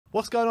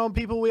What's going on,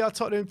 people? We are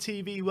Tottenham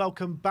TV.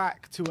 Welcome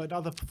back to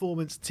another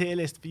performance tier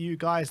list for you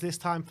guys, this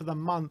time for the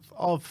month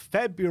of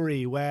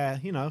February, where,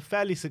 you know,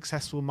 fairly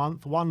successful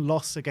month. One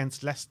loss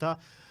against Leicester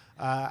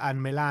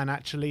and Milan,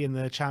 actually, in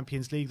the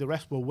Champions League. The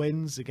rest were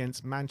wins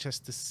against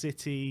Manchester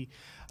City,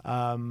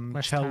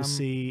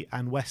 Chelsea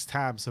and West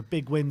Ham. So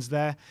big wins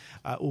there.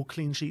 All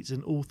clean sheets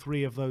in all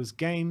three of those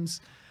games.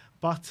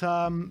 But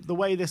the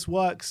way this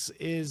works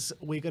is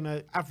we're going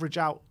to average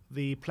out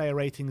the player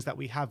ratings that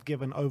we have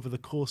given over the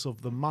course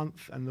of the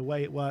month. And the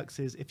way it works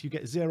is if you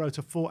get 0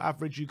 to 4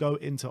 average, you go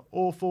into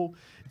awful.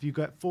 If you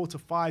get 4 to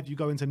 5, you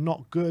go into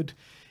not good.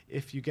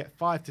 If you get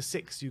 5 to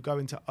 6, you go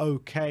into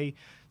okay.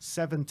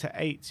 7 to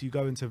 8, you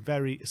go into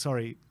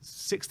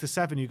 6 to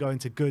 7, you go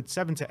into good.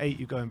 7 to 8,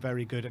 you go in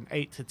very good. And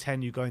 8 to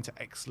 10, you go into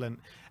excellent.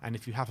 And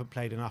if you haven't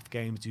played enough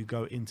games, you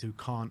go into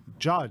can't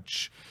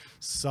judge.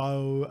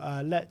 So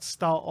let's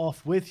start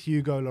off with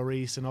Hugo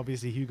Lloris. And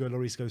obviously, Hugo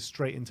Lloris goes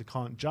straight into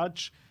can't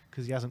judge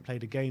because he hasn't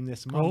played a game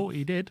this month. Oh,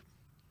 he did.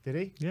 Did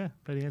he? Yeah,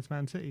 played against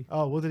Man City.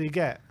 Oh, what did he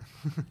get?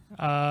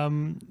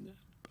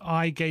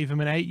 I gave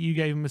him an 8, you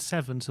gave him a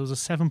 7, so it was a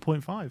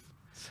 7.5. 7.5.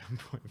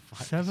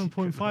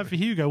 7.5 for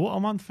Hugo. What a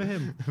month for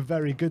him.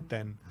 Very good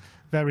then.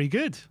 Very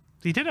good.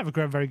 He did have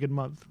a very good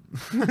month.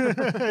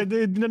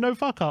 No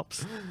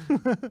fuck-ups.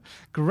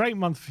 Great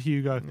month for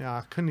Hugo. Yeah,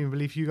 I couldn't even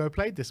believe Hugo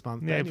played this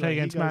month. Yeah, he played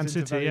against Man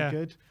City, yeah.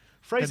 Good.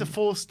 Fraser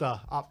Forster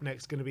up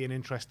next, going to be an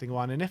interesting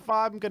one. And if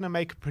I'm going to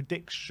make a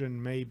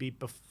prediction maybe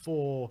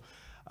before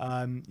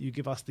you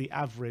give us the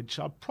average,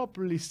 I'd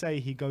probably say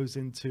he goes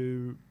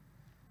into...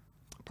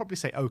 probably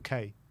say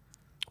okay.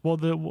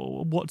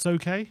 What's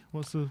okay?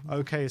 What's the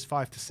okay is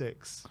 5 to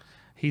 6.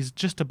 He's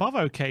just above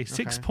okay,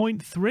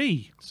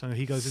 6.3. So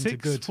he goes into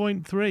good.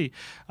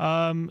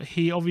 6.3.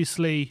 He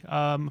obviously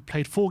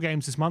played 4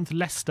 games this month.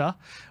 Leicester,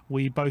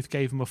 we both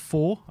gave him a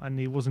 4, and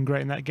he wasn't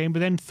great in that game. But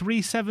then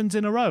 3 7s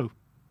in a row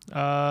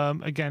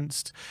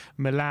against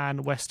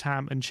Milan, West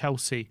Ham and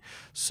Chelsea.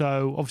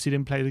 So obviously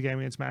didn't play the game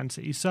against Man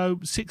City. So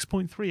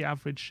 6.3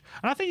 average.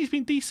 And I think he's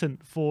been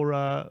decent for,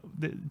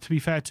 to be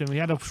fair to him. He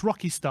had a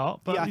rocky start.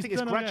 But yeah, I think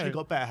it's gradually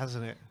got better,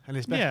 hasn't it? And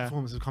his best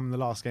performance has come in the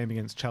last game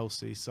against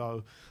Chelsea.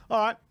 So,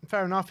 all right,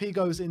 fair enough. He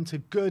goes into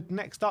good.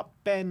 Next up,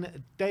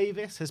 Ben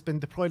Davies has been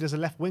deployed as a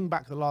left wing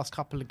back the last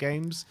couple of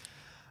games.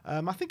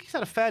 I think he's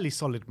had a fairly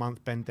solid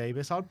month, Ben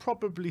Davies. I'd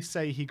probably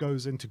say he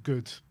goes into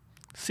good.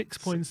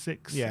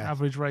 6.6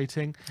 average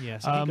rating. Yeah,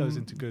 so he goes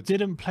into good.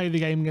 Didn't play the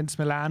game against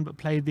Milan, but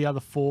played the other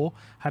 4.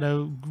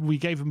 We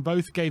gave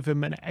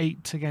him an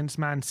 8 against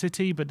Man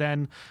City, but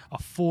then a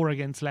 4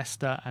 against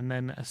Leicester, and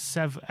then a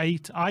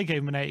 8. I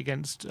gave him an 8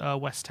 against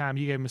West Ham.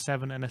 You gave him a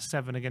 7 and a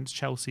 7 against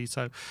Chelsea.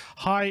 So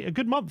a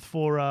good month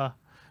for.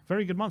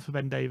 Very good month for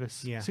Ben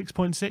Davies. Yeah.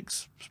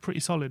 6.6, pretty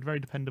solid, very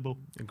dependable.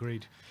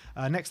 Agreed.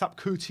 Next up,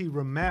 Cuti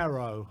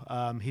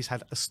Romero. He's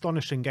had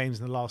astonishing games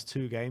in the last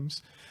 2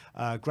 games,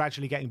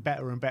 gradually getting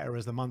better and better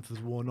as the month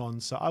has worn on.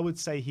 So I would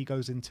say he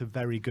goes into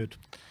very good.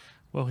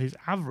 Well, his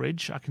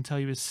average, I can tell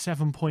you, is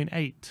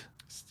 7.8.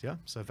 Yeah,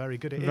 so very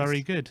good it is.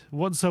 Very good.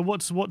 What's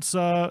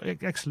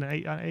excellent?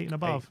 8 and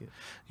above. 8,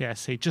 yeah,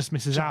 see, just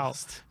misses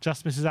out.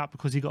 Just misses out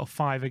because he got a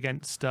 5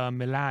 against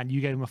Milan.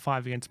 You gave him a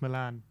 5 against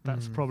Milan.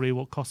 That's probably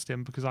what cost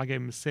him, because I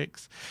gave him a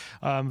 6.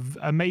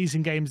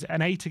 Amazing games,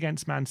 an 8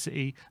 against Man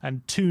City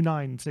and 2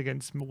 9s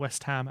against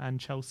West Ham and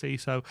Chelsea.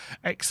 So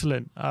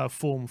excellent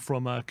form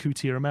from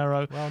Cuti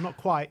Romero. Well, not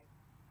quite.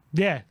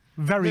 Yeah.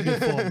 Very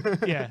good form.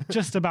 Yeah,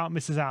 just about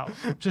misses out.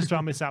 Just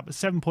about misses out, but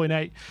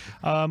 7.8.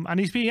 And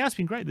he has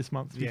been great this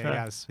month, to be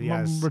fair. He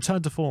has.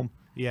 Returned to form.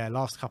 Yeah,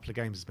 last couple of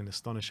games has been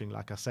astonishing,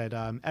 like I said.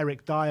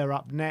 Eric Dyer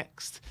up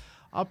next.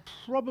 I'll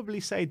probably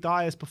say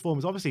Dyer's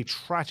performance, obviously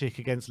tragic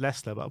against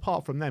Leicester, but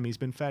apart from them, he's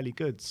been fairly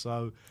good.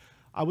 So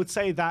I would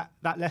say that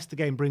Leicester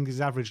game brings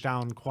his average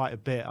down quite a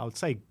bit. I would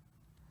say,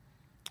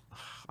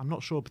 I'm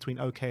not sure between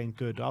okay and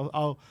good.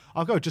 I'll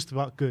go just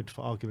about good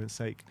for argument's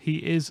sake. He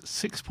is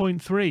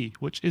 6.3,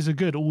 which is a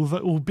good,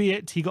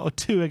 albeit he got a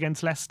 2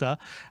 against Leicester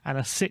and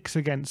a 6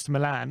 against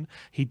Milan.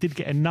 He did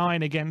get a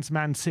 9 against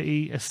Man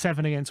City, a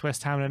 7 against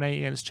West Ham and an 8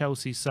 against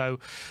Chelsea. So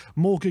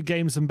more good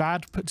games than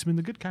bad, puts him in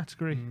the good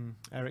category.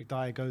 Eric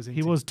Dyer goes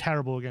into... He was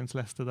terrible against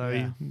Leicester, though.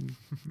 Yeah.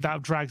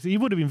 That drags... He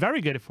would have been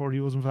very good if he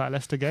wasn't for that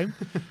Leicester game.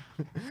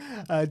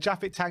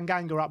 Japhet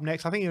Tanganga up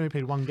next. I think he only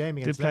played 1 game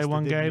against Leicester. Did play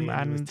 1 game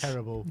and he was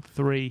terrible.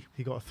 3.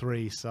 He got a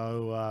 3,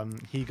 so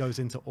he goes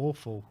into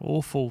awful.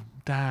 Awful.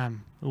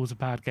 Damn. It was a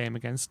bad game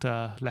against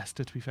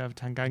Leicester, to be fair.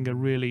 Tanganga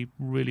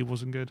really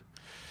wasn't good.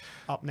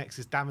 Up next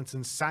is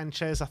Davinson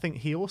Sanchez. I think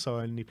he also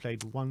only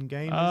played 1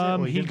 game,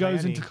 he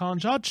goes into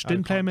can't judge.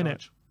 Didn't play a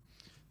minute.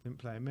 Didn't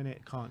play a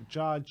minute. Can't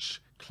judge.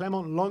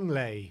 Clement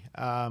Longley.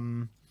 I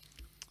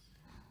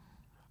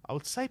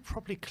would say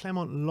probably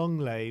Clement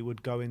Longley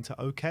would go into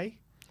okay.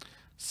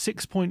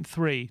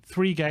 6.3,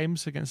 3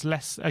 games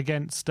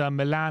against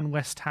Milan,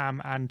 West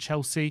Ham and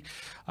Chelsea.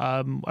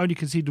 Only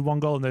conceded 1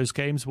 goal in those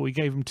games, but we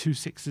gave him 2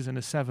 6s and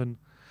a 7.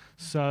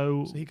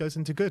 So he goes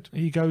into good.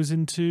 He goes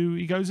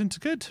into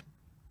good.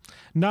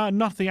 No,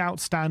 nothing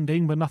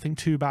outstanding, but nothing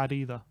too bad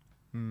either.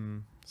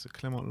 So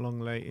Clement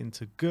Longley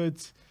into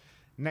good.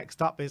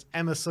 Next up is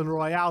Emerson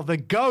Royale, the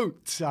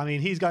GOAT. I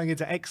mean, he's going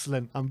into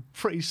excellent. I'm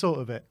pretty sure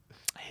of it.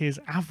 His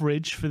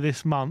average for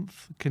this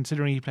month,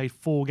 considering he played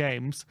 4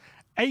 games,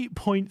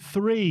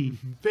 8.3.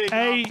 Big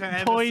up to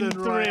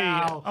Emerson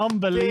Royale.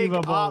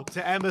 Unbelievable. Big up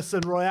to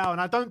Emerson Royale.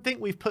 And I don't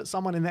think we've put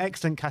someone in the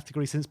excellent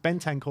category since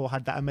Bentancur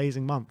had that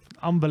amazing month.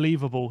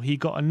 Unbelievable. He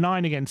got a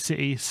 9 against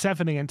City,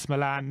 7 against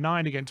Milan,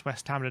 9 against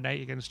West Ham, and an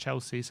 8 against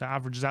Chelsea. So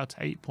averages out to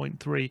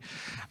 8.3.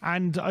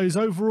 And his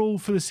overall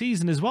for the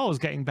season as well is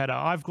getting better.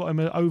 I've got him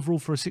overall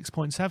for a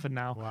 6.7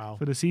 now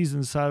for the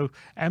season. So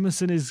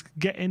Emerson is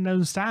getting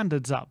those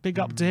standards up. Big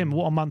up to him.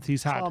 What a month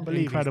he's had. Can't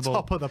believe Incredible. He's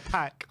top of the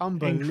pack.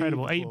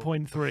 Unbelievable.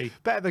 Incredible. 8.3.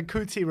 Better than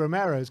Cuti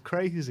Romero's.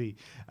 Crazy.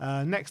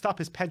 Next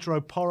up is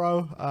Pedro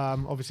Porro.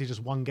 Obviously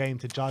just one game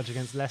to judge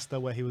against Leicester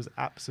where he was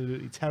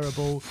absolutely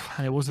terrible.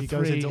 And it was a 3. He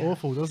goes into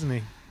awful, doesn't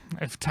he?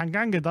 If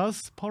Tanganga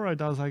does, Porro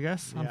does, I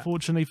guess, Yeah.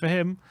 unfortunately for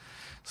him.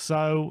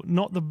 So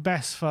not the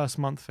best first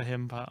month for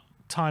him, but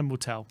time will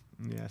tell.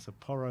 Yeah, so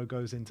Porro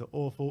goes into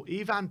awful.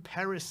 Ivan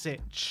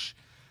Perisic.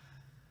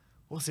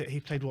 What's it? He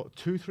played, what,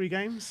 2-3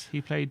 games?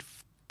 He played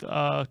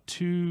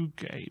 2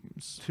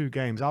 games. 2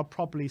 games. I'll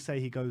probably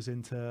say he goes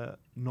into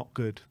not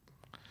good.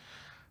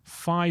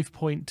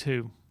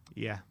 5.2.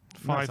 Yeah.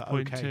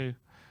 5.2. Okay.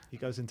 He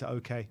goes into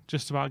okay.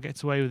 Just about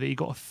gets away with it. He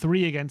got a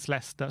 3 against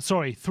Leicester.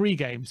 Sorry, 3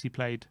 games he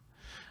played.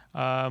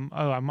 I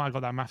might have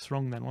got that maths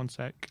wrong then. One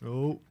sec.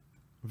 Oh,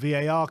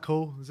 VAR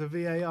call. There's a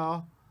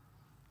VAR.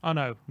 Oh,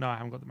 no, I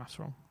haven't got the maths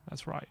wrong.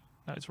 That's right.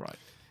 That's right.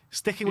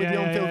 Sticking with the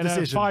on-field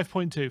decision.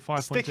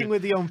 5.2. Sticking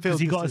with the on-field decision.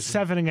 He got a decision.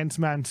 7 against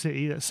Man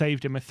City that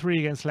saved him, a 3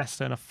 against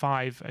Leicester, and a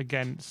 5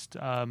 against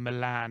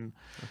Milan.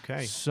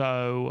 Okay.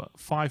 So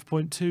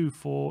 5.2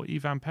 for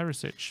Ivan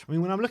Perisic. I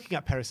mean, when I'm looking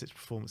at Perisic's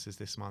performances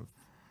this month,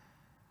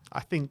 I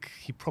think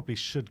he probably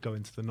should go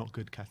into the not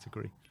good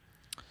category.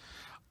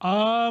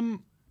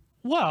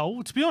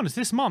 Well, to be honest,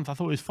 this month I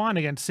thought he was fine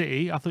against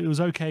City. I thought he was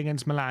okay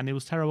against Milan. He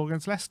was terrible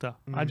against Leicester.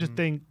 I just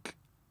think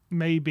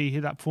maybe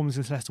that performance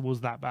against Leicester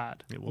was that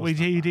bad. It was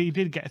he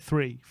did get a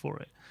 3 for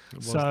it. It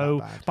was that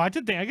bad. But I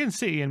did think against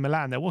City and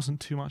Milan there wasn't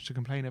too much to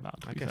complain about.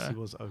 I guess he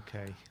was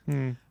okay.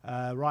 Mm.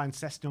 Ryan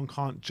Sessegnon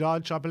can't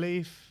judge, I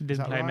believe. He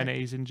didn't play a minute.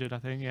 He's injured, I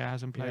think. Yeah,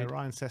 hasn't played. Yeah,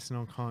 Ryan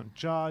Sessegnon can't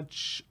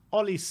judge.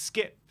 Ollie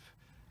Skip.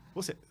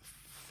 What's it?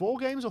 4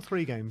 games or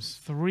 3 games?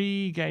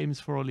 3 games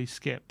for Ollie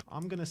Skip.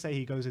 I'm going to say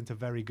he goes into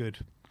very good.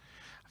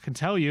 I can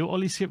tell you,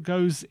 Ollie Skip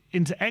goes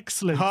into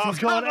excellence. Oh, He's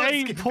got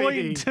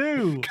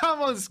 8.2.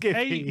 Come on,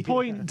 Skippy.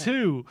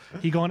 8.2.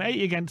 He got an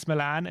 8 against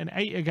Milan, an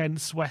 8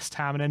 against West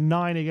Ham, and a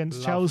 9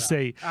 against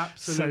Chelsea. That.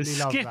 Absolutely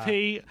so love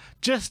Skippy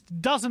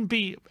just doesn't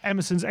beat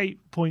Emerson's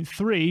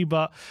 8.3,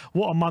 but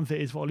what a month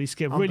it is for Ollie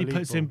Skip. Really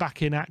puts him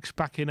back in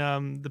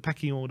the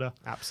pecking order.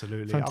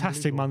 Absolutely.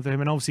 Fantastic month for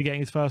him, and obviously getting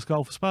his first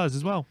goal for Spurs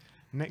as well.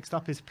 Next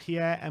up is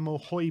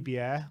Pierre-Emile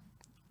Højbjerg.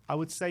 I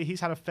would say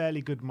he's had a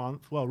fairly good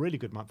month. Well, really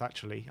good month,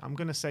 actually. I'm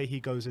going to say he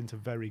goes into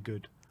very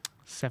good.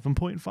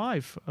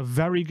 7.5. A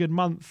very good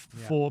month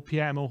for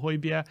Pierre-Emile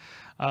Højbjerg.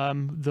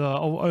 The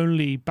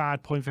only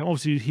bad point for him,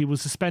 obviously, he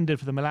was suspended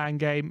for the Milan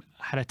game,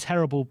 had a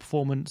terrible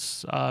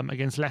performance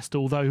against Leicester,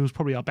 although he was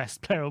probably our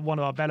best player, one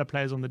of our better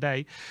players on the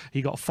day.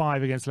 He got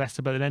 5 against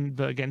Leicester, but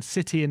against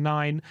City a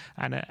 9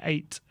 and an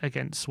 8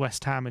 against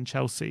West Ham and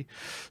Chelsea.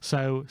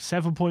 So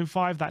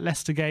 7.5, that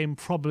Leicester game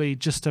probably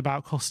just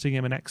about costing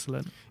him an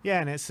excellent. Yeah,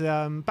 and it's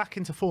back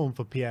into form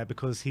for Pierre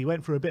because he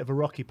went through a bit of a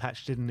rocky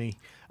patch, didn't he,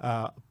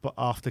 but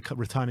after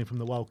returning from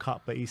the World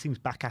Cup, but he seems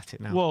back at it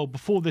now. Well,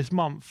 before this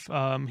month,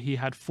 he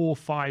had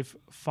 4-5,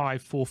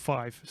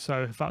 5-4-5.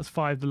 So if that's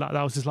 5, that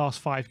was his last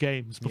 5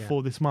 games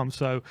before this month.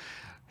 So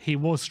he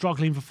was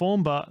struggling for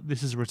form, but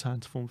this is a return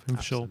to form for him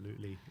for sure.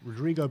 Absolutely.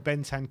 Rodrigo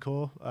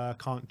Bentancur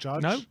can't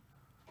judge. No.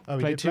 Oh,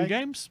 played 2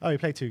 games. Oh, he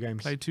played 2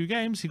 games. Played 2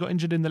 games. He got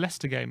injured in the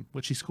Leicester game,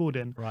 which he scored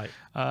in. Right.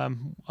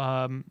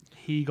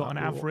 He got an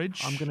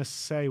average. I'm going to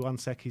say, one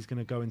sec, he's going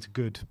to go into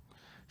good.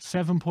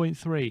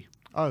 7.3.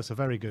 Oh, so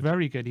very good.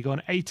 Very good. He got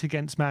an 8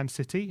 against Man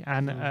City,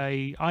 and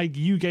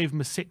you gave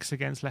him a 6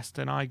 against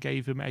Leicester, and I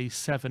gave him a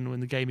 7 when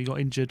the game he got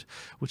injured,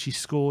 which he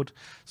scored.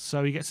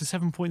 So he gets a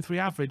 7.3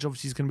 average.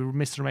 Obviously, he's going to be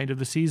missed the remainder of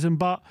the season,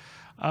 but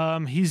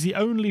he's the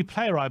only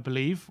player, I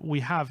believe,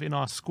 we have in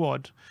our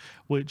squad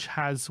which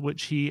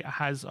he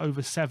has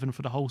over 7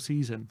 for the whole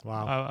season.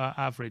 Wow.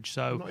 Average.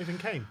 So not even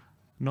Kane.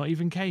 Not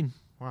even Kane.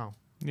 Wow.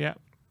 Yeah,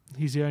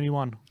 he's the only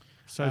one.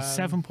 So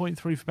 7.3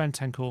 for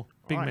Bentancur.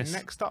 Big right, miss.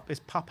 Next up is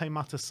Pape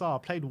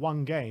Matar. Played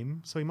 1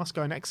 game, so he must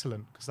go in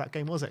excellent because that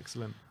game was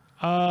excellent.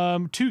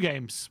 2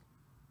 games.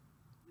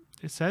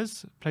 It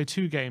says played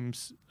 2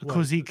 games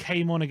because he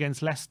came on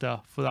against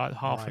Leicester for like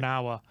half an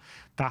hour.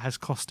 That has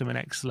cost him an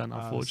excellent,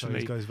 unfortunately.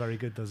 So he goes very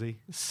good, does he?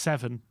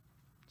 7.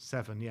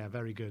 7, yeah,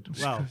 very good.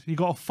 Well, he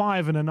got a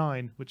 5 and a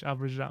 9, which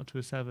averaged out to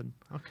a 7.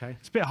 Okay.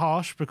 It's a bit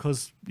harsh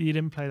because he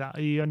didn't play that.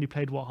 He only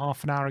played,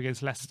 half an hour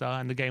against Leicester,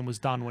 and the game was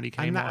done when he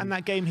came on. And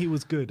that game, he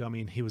was good. I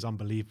mean, he was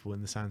unbelievable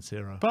in the San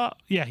Siro. But,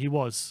 yeah, he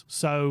was.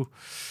 So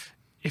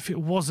if it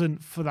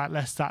wasn't for that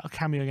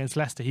cameo against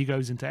Leicester, he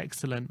goes into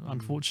excellent.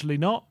 Unfortunately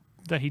not.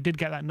 he did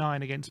get that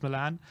 9 against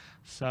Milan,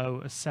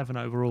 so a 7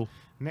 overall.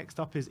 Next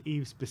up is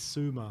Yves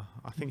Bissouma.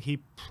 I think he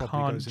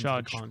probably goes into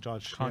can't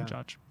judge. Can't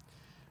judge.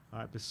 All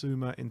right,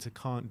 Bissouma into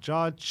can't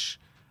judge.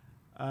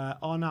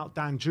 Arnaut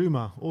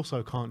Danjuma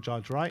also can't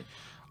judge, right?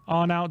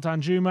 Arnaut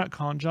Danjuma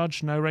can't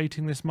judge. No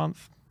rating this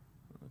month.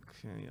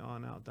 Okay,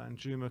 Arnaut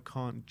Danjuma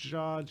can't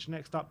judge.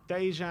 Next up,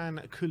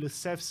 Dejan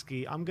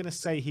Kulusevski. I'm going to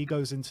say he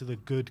goes into the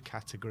good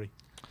category.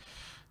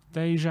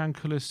 Dejan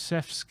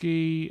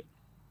Kulusevski,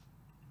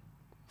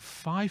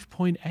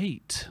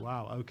 5.8.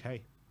 Wow,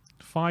 okay.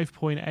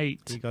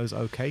 5.8. He goes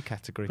okay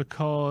category.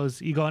 Because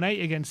he got an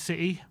 8 against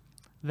City,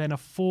 then a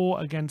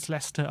 4 against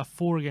Leicester, a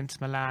 4 against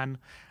Milan,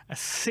 a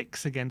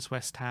 6 against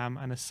West Ham,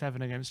 and a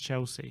 7 against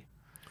Chelsea.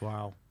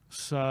 Wow.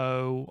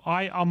 So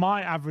I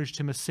averaged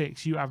him a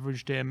 6. You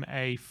averaged him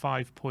a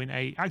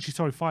 5.8. Actually,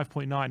 sorry,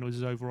 5.9 was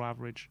his overall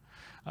average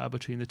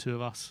between the two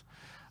of us.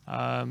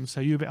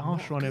 So you're a bit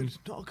harsher on him.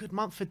 Not a good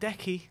month for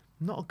Decky.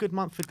 Not a good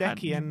month for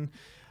Decky. And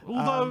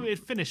although it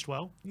finished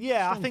well.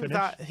 Yeah, I think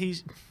that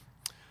he's...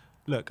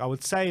 Look, I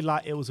would say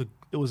like it was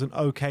an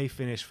okay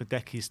finish for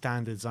Decky's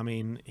standards. I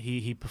mean,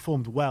 he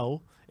performed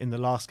well in the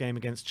last game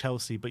against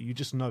Chelsea, but you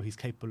just know he's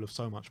capable of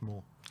so much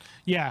more.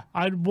 Yeah,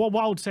 what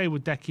I would say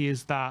with Decky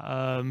is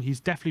that he's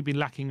definitely been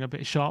lacking a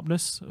bit of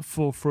sharpness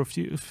for a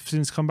few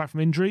since come back from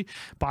injury.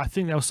 But I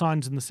think there were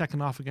signs in the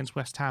second half against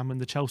West Ham and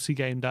the Chelsea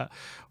game that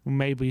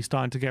maybe he's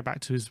starting to get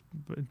back to his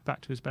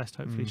best.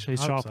 Hopefully,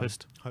 his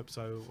sharpest. Hope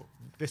so.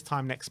 This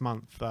time next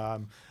month,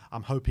 I'm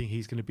hoping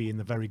he's going to be in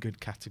the very good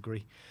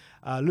category.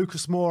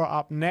 Lucas Moura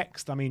up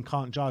next. I mean,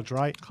 can't judge,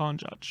 right? Can't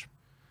judge.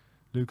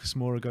 Lucas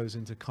Moura goes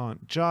into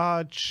can't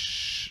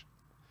judge.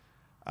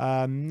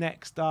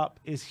 Next up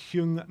is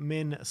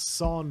Heung-min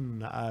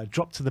Son.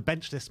 Dropped to the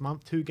bench this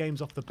month. 2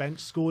 games off the bench.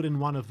 Scored in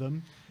one of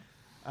them.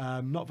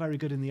 Not very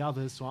good in the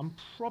others. So I'm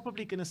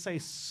probably going to say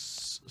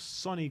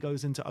Sonny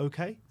goes into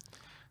okay.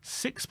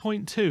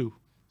 6.2.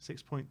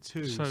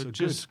 6.2. So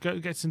just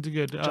gets into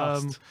good.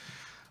 Just.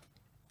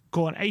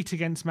 Got an 8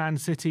 against Man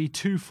City,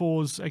 2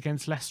 4s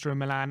against Leicester and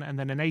Milan, and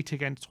then an 8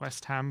 against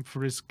West Ham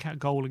for his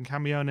goal and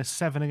cameo, and a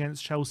 7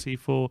 against Chelsea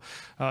for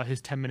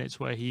his 10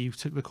 minutes where he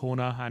took the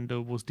corner and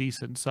was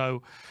decent.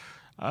 So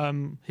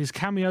his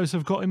cameos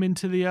have got him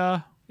into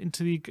the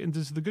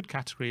good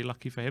category.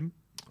 Lucky for him.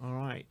 All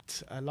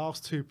right,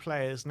 last 2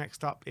 players.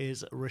 Next up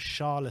is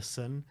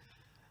Richarlison.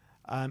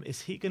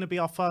 Is he going to be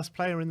our first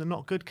player in the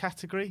not good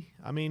category?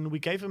 I mean, we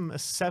gave him a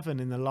 7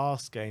 in the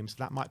last game, so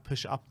that might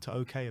push it up to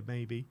okay,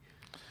 maybe.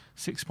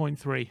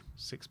 6.3.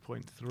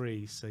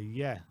 6.3. So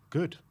yeah,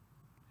 good.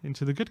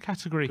 Into the good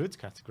category. Good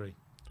category.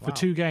 Wow. For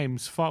 2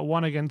 games,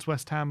 1 against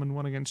West Ham and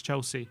 1 against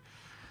Chelsea.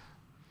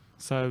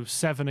 So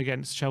 7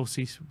 against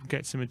Chelsea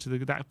gets him into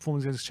that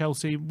performance against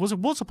Chelsea. Was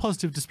a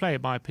positive display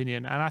in my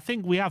opinion, and I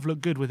think we have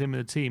looked good with him in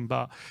the team.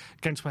 But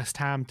against West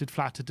Ham, did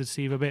flatter,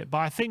 deceive a bit. But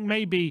I think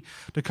maybe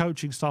the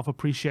coaching staff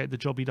appreciate the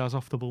job he does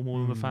off the ball more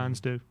than the fans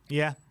do.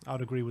 Yeah,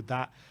 I'd agree with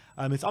that.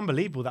 It's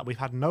unbelievable that we've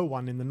had no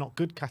one in the not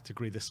good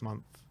category this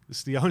month.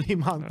 It's the only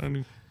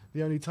month,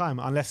 the only time,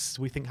 unless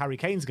we think Harry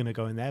Kane's going to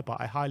go in there, but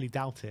I highly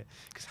doubt it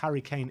because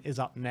Harry Kane is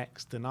up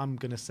next, and I'm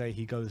going to say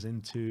he goes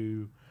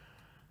into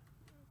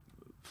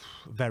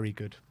very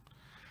good.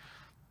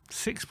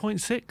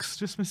 6.6,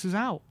 just misses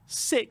out.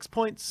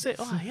 6.6.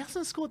 Oh, he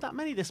hasn't scored that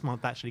many this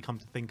month, actually, come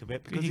to think of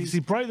it. Because he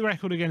broke the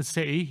record against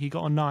City. He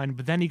got a 9,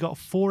 but then he got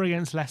 4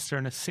 against Leicester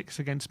and a 6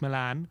 against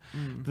Milan.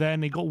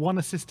 Then he got 1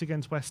 assist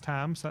against West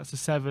Ham, so that's a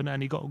 7,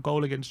 and he got a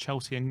goal against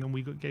Chelsea, and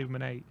we gave him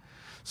an 8.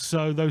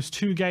 So those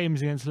 2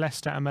 games against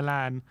Leicester and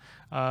Milan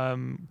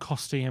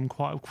costing him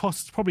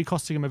probably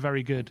costing him a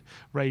very good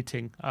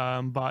rating.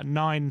 But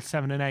 9,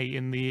 7, and 8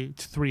 in the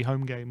 3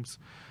 home games.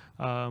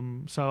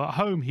 So at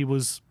home he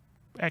was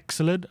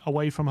excellent.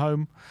 Away from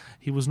home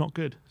he was not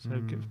good. So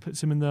it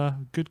puts him in the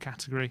good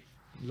category.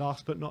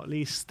 Last but not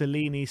least,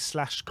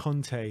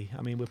 Stellini/Conte.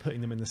 I mean, we're putting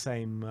them in the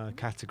same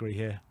category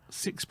here.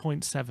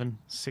 6.7.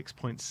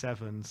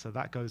 6.7. So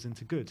that goes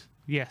into good.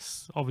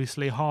 Yes,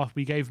 obviously half.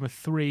 We gave him a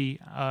 3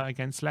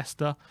 against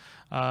Leicester,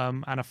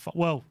 and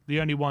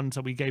the only ones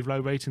that we gave low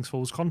ratings for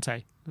was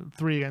Conte.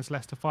 3 against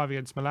Leicester, 5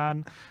 against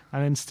Milan,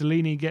 and then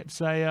Stellini gets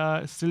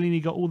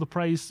Stellini got all the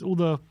praise, all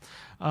the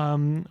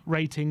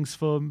ratings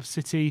for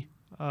City,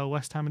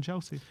 West Ham, and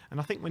Chelsea.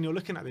 And I think when you're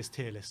looking at this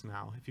tier list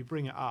now, if you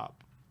bring it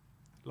up,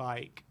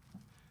 like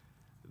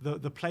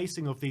the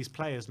placing of these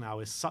players now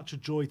is such a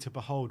joy to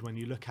behold when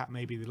you look at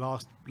maybe the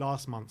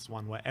last month's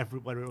one where it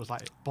was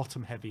like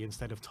bottom heavy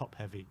instead of top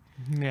heavy.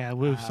 Yeah,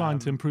 we're starting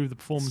to improve the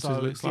performances. So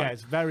it looks like. Yeah,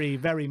 it's very,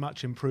 very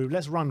much improved.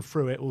 Let's run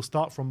through it. We'll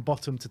start from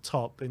bottom to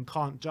top. In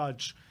can't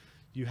judge,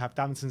 you have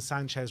Davinson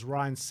Sanchez,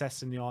 Ryan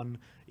Sessegnon,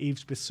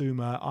 Yves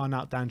Bissouma,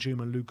 Arnaut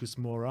Danjuma, Lucas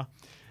Moura.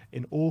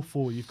 In all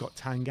 4, you've got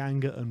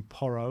Tanganga and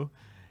Porro.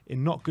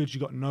 In not good, you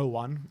got no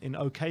one. In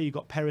okay, you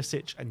got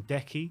Perisic and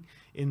Decky.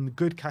 In the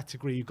good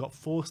category, you got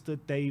Forster,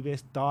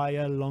 Davis,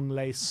 Dyer,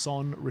 Longley,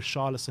 Son,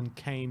 Richarlison,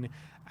 Kane,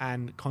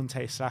 and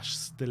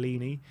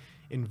Conte/Stellini.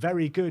 In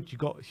very good, you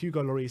got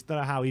Hugo Lloris. Don't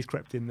know how he's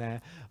crept in there,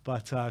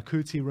 but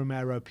Cuti,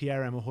 Romero,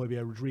 Pierre-Emile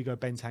Højbjerg, Rodrigo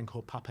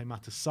Bentancur, Pape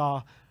Matar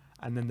Sarr,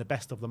 And then the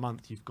best of the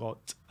month, you've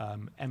got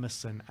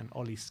Emerson and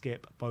Ollie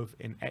Skip, both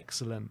in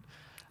excellent.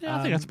 Yeah,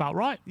 I think that's about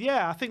right.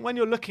 Yeah, I think when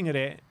you're looking at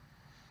it,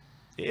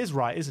 it is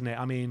right, isn't it?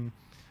 I mean,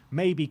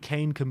 maybe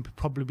Kane can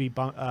probably be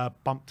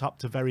bumped up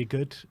to very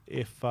good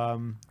if...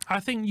 I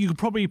think you could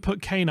probably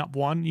put Kane up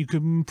one. You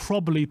could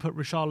probably put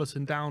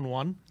Richarlison down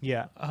one.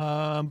 Yeah.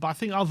 But I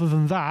think other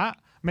than that,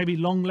 maybe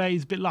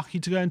Longlay's a bit lucky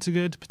to go into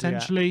good,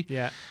 potentially.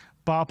 Yeah.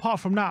 But apart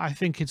from that, I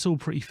think it's all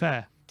pretty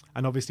fair.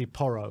 And obviously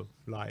Porro,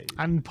 like...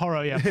 And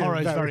Porro, yeah,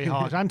 Porro's very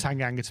harsh. And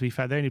Tanganga, to be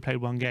fair, they only played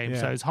one game,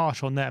 so it's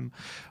harsh on them.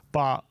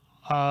 But...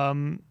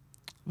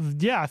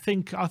 yeah, I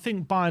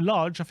think by and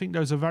large, I think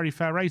those are very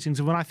fair ratings.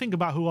 And when I think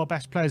about who our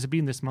best players have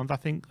been this month, I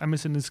think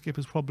Emerson and Skip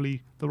is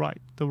probably the right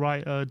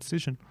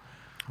decision.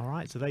 All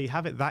right, so there you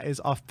have it. That is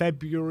our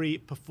February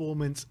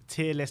performance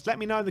tier list. Let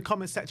me know in the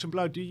comment section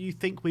below. Do you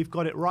think we've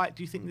got it right?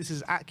 Do you think this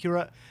is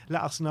accurate?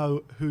 Let us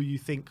know who you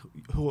think,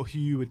 who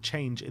you would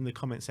change in the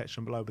comment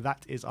section below. But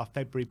that is our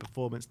February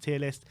performance tier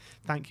list.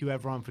 Thank you,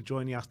 everyone, for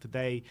joining us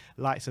today.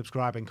 Like,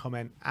 subscribe, and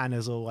comment. And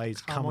as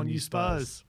always, come on, you Spurs.